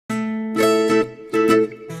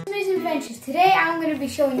I'm going to be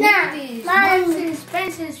showing you these Marks and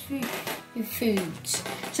Spencer's foods.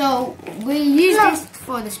 So we use this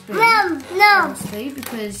for the spring, obviously,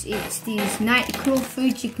 because it's these natural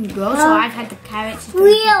foods you can grow. So I've had the carrots,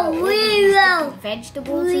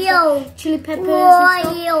 vegetables, chili peppers,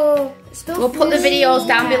 and stuff. We'll put the videos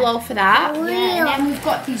down below for that. Yeah, and then we've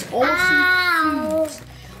got these awesome foods.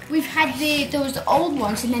 We've had there was the old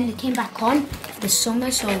ones, and then they came back on the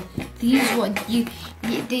summer. So these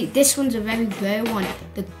this one's a very rare one,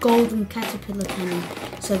 the golden caterpillar penny.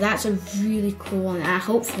 So that's a really cool one. And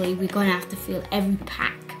hopefully we're gonna have to fill every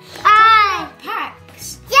pack.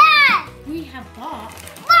 Packs. Yeah. We have bought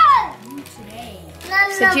today.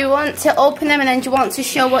 So do you want to open them, and then do you want to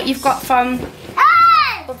show what you've got from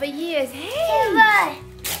other years? Hey.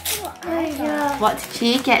 What did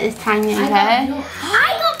you get this time, I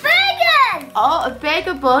got burgers! Oh, a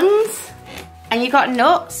burger buns. And you got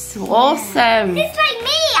nuts. Awesome. It's like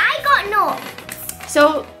me, I got nuts.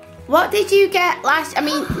 So, what did you get last? I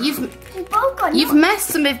mean, you've messed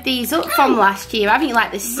some of these up from last year, haven't you?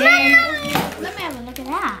 Like the seal. Let me have a look at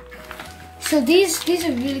that. So these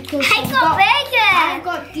are really cool. I got burgers. I've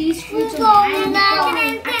got these foods on hand.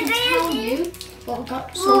 I can tell you what we've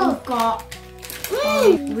got. So we've got.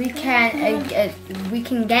 We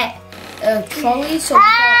can get a trolley. So we've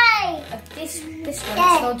got this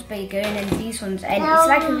one's loads bigger, and then these ones, and it's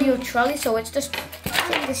like a real trolley. So it's just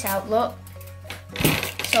check this out. Look.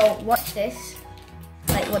 So watch this.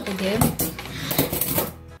 Like what they do.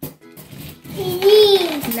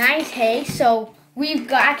 Nice, hey. So we've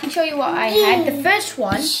got. I can show you what I had. The first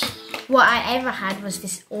one. What I ever had was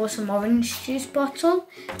this awesome orange juice bottle.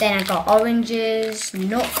 Then I got oranges,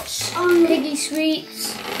 nuts, piggy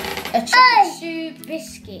sweets, a chicken soup,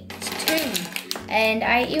 biscuits too, and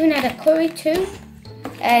I even had a curry too.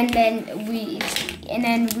 And then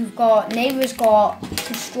we've got Naavah's got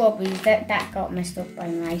two strawberries that got messed up by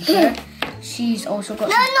Micah. She's also got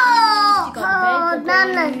she's got burger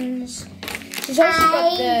buns. She's also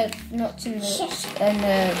got the nuts and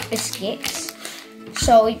the biscuits.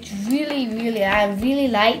 So it's really, I really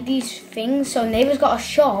like these things. So Naavah's got a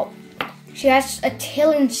shop. She has a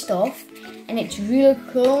till and stuff, and it's really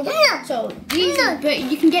cool. So these,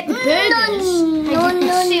 you can get the burgers. As you can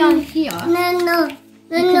see on here,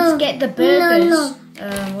 you can get the burgers.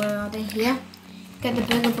 Where are they? Here. Get the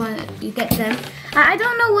burger bun. You get them. I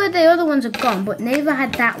don't know where the other ones have gone, but Naavah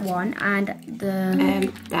had that one and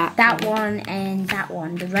the that one and that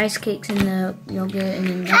one. The rice cakes and the yogurt and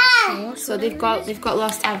then that sauce. So they've got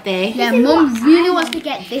lost, have they? Yeah, Mum really wants to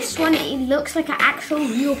get this one. It looks like an actual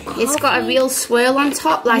real coffee. It's got a real swirl on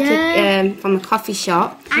top, like from a coffee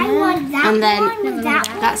shop. I want that and then one with that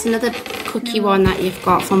one. That's another cookie one that you've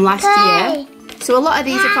got from last year. So a lot of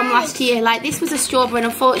these are from last year. Like this was a strawberry,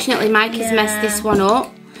 and unfortunately Mike has messed this one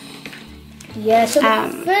up. Yeah, so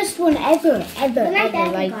the first one ever,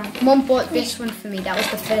 like Mum bought this one for me. That was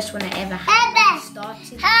the first one I ever had. I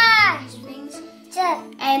started these things.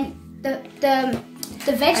 And the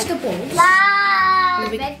vegetables.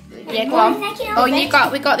 Yeah, go on. Oh,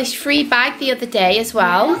 we got this free bag the other day as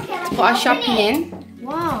well to put our shopping in.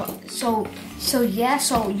 Wow. So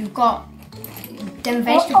you got them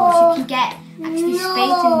vegetables. You can get actually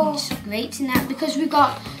spades and grapes in that, because we've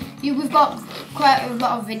got quite a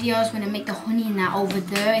lot of videos when I make the honey and that over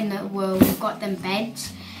there in the where we've got them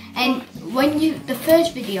beds. And when the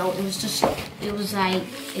first video, it was like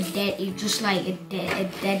a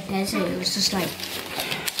dead desert. It was just like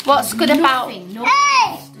what's good about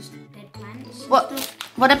just dead plants.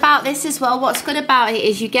 What about this as well? What's good about it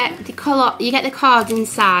is you get the cards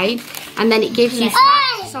inside, and then it gives you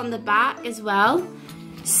facts on the back as well.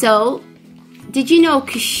 So, did you know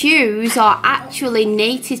cashews are actually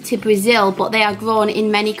native to Brazil, but they are grown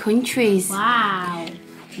in many countries? Wow.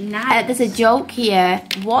 Nice. There's a joke here.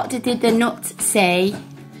 What did the nut say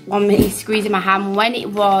when he squeezed my hand when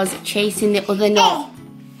it was chasing the other nut?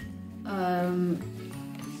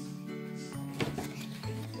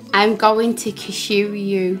 I'm going to cashew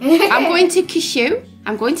you. I'm going to cashew.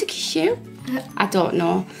 I'm going to cashew. I don't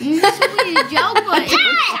know. It's a weird joke, but it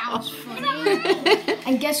sounds funny.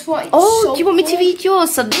 And guess what? Do you want me to read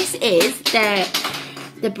yours? So this is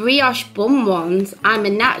the brioche bun ones. I'm a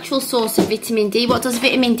natural source of vitamin D. What does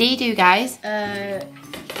vitamin D do, guys?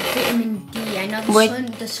 Vitamin D. I know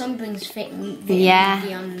the sun brings vitamin D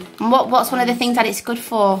on. And what's one of the things that it's good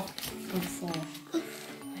for?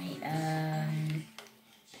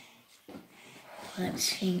 Let's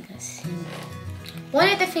think. One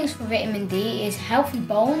of the things for vitamin D is healthy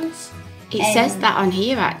bones. It says that on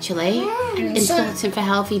here actually. Important for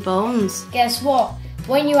healthy bones. Guess what?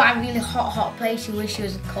 when you are in a really hot place, you wish you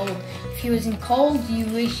was cold. If you was in cold, you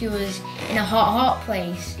wish you was in a hot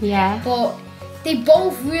place. Yeah. But they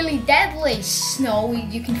both really deadly. Snow,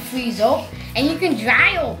 you can freeze up and you can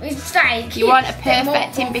dry up. It's like you want a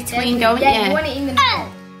perfect in between, don't you? Yeah, you want it in the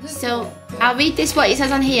middle. So I'll read this what it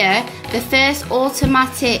says on here. The first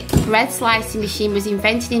automatic bread slicing machine was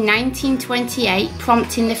invented in 1928,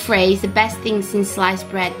 prompting the phrase "the best thing since sliced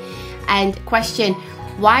bread." And question: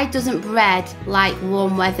 why doesn't bread like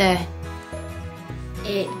warm weather?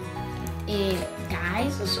 It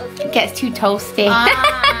dies or something. It gets too toasty.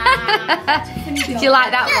 Did you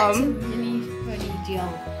like that one? That's a really funny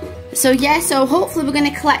joke. So yeah, so hopefully we're going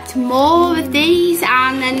to collect more of these,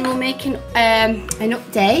 and then we'll make an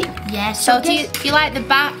update. Yeah. So do you like the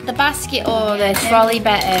basket or the trolley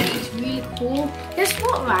better? It's really cool. Guess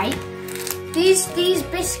what, right? These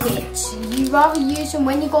biscuits, you rather use them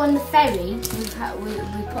when you go on the ferry. We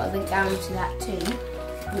put a link down to that too.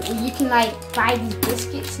 You can like buy these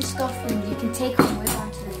biscuits and stuff, and you can take them with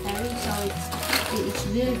onto the ferry. So it's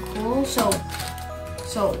really cool. So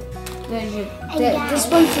there's this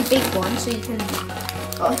one's the big one, so you can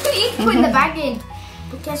put in the bag in.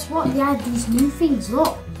 But guess what? They had these new things.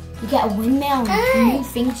 Look, you get a windmill. New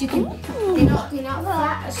things you can. They're not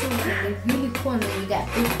flat or something. They're really cool. And then you get a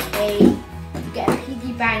big plate. You get a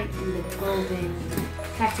piggy bank and the golden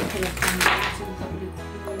caterpillar thing.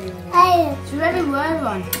 It's really well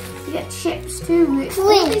on. You get chips too.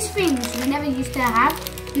 All these things we never used to have.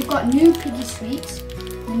 We've got new piggy sweets.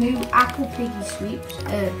 The new apple piggy sweets.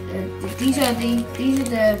 These are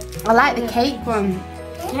the. I like the cake one.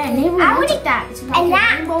 Yeah, I wanted that. It's like And a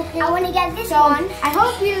that, rainbow cake. I want to get this one. I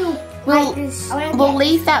hope you like this. We'll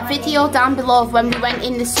leave that video down below of when we went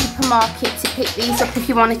in the supermarket to pick these up if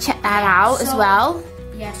you want to check that out as well.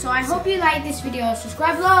 Yeah, so I hope you like this video.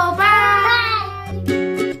 Subscribe below. Bye.